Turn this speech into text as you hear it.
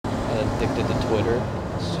addicted to Twitter.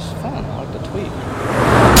 It's just fun. I like to tweet.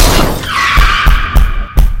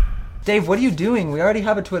 Dave, what are you doing? We already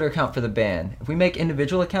have a Twitter account for the band. If we make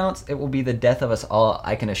individual accounts, it will be the death of us all,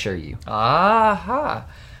 I can assure you. Aha!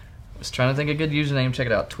 I was trying to think of a good username. Check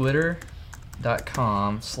it out.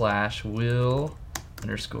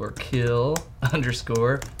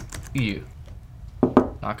 Twitter.com/will_kill_you.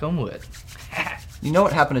 Knock on wood. You know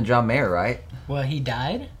what happened to John Mayer, right? Well, he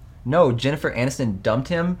died? No, Jennifer Aniston dumped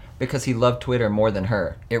him because he loved Twitter more than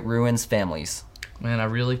her. It ruins families. Man, I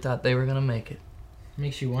really thought they were gonna make it.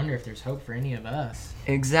 Makes you wonder if there's hope for any of us.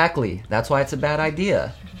 Exactly. That's why it's a bad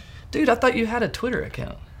idea. Dude, I thought you had a Twitter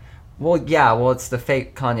account. Well, yeah, it's the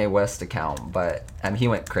fake Kanye West account, but he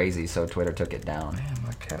went crazy, so Twitter took it down. Man,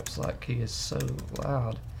 my caps lock key is so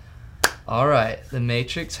loud. Alright, the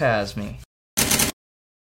Matrix has me.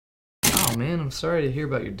 Oh man, I'm sorry to hear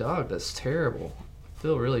about your dog. That's terrible. I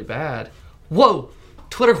feel really bad. Whoa!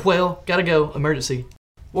 Twitter whale. Gotta go. Emergency.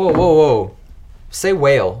 Whoa. Say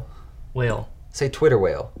whale. Whale. Say Twitter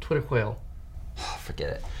whale. Twitter whale. Forget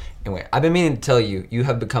it. Anyway, I've been meaning to tell you, you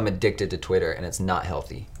have become addicted to Twitter, and it's not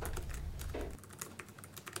healthy.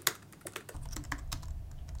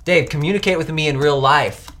 Dave, communicate with me in real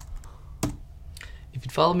life. If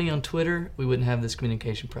you'd follow me on Twitter, we wouldn't have this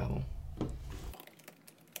communication problem.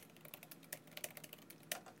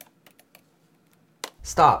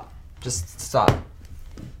 Stop. Just stop.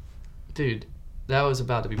 Dude, that was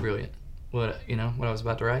about to be brilliant. What I was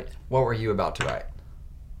about to write? What were you about to write?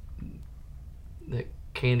 That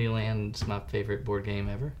Candyland's my favorite board game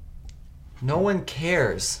ever. No one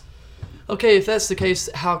cares. Okay, if that's the case,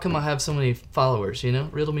 how come I have so many followers,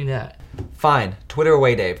 Riddle me that. Fine. Twitter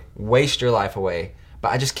away, Dave. Waste your life away.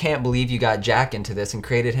 But I just can't believe you got Jack into this and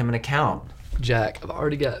created him an account. Jack, I've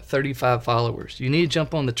already got 35 followers. You need to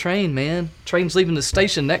jump on the train, man. Train's leaving the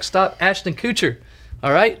station. Next stop, Ashton Kutcher.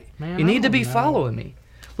 All right? Man, you need to I be don't know. following me.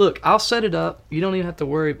 Look, I'll set it up. You don't even have to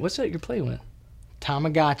worry. What's that you're playing with?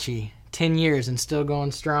 Tamagotchi. 10 years and still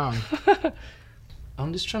going strong.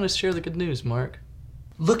 I'm just trying to share the good news, Mark.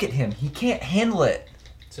 Look at him. He can't handle it.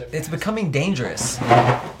 It's becoming dangerous.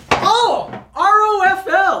 Oh!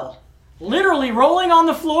 ROFL! Literally rolling on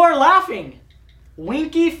the floor laughing.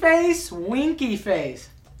 Winky face, winky face.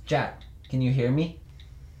 Jack, can you hear me?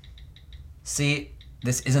 See,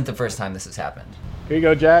 this isn't the first time this has happened. Here you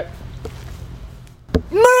go, Jack.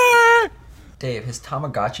 Dave, his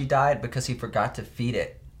Tamagotchi died because he forgot to feed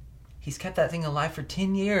it. He's kept that thing alive for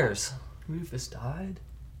 10 years. Rufus died?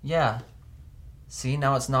 Yeah. See,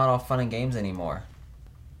 now it's not all fun and games anymore.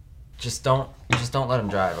 Just don't let him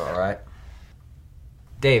drive, alright?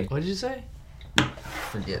 Dave, What did you say?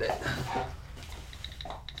 forget it.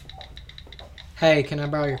 Hey, can I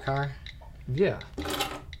borrow your car? Yeah.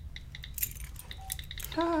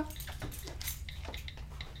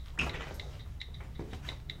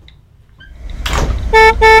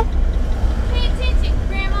 Pay attention,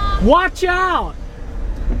 Grandma. Watch out!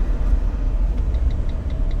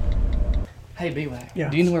 Hey, B-Wack. Yeah.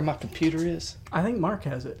 Do you know where my computer is? I think Mark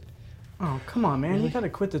has it. Oh, come on, man. Really? You gotta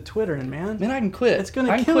quit the Twittering, man. Man, I can quit. It's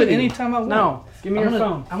gonna I can kill quit you. anytime I want. No, give me your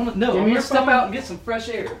phone. I'm Give me gonna your step phone. out and get some fresh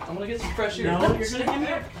air. I'm gonna get some fresh air. No, you're gonna give me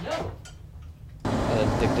your... No.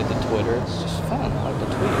 Addicted to Twitter. It's just fun. I like to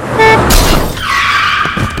tweet.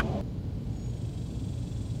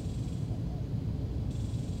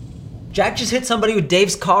 Jack just hit somebody with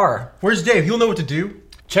Dave's car. Where's Dave? He'll know what to do.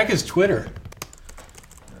 Check his Twitter.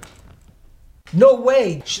 No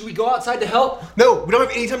way! Should we go outside to help? No, we don't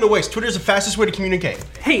have any time to waste. Twitter's the fastest way to communicate.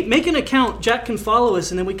 Hey, make an account. Jack can follow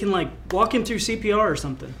us and then we can walk him through CPR or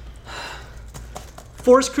something.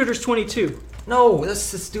 Forest Critters 22. No,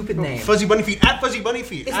 that's a stupid name. Fuzzy Bunny Feet at Fuzzy Bunny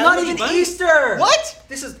Feet. It's At not Fuzzy even Bunny- Easter! What?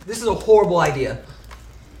 This is a horrible idea.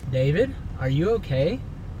 David, are you okay?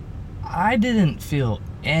 I didn't feel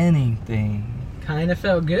anything. Kinda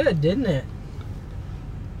felt good, didn't it?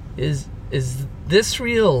 Is this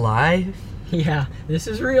real life? Yeah, this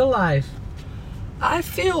is real life. I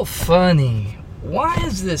feel funny. Why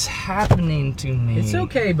is this happening to me? It's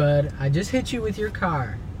okay, bud. I just hit you with your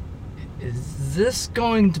car. Is this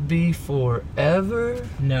going to be forever?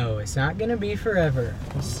 No, it's not gonna be forever.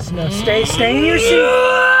 No, stay in your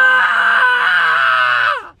seat.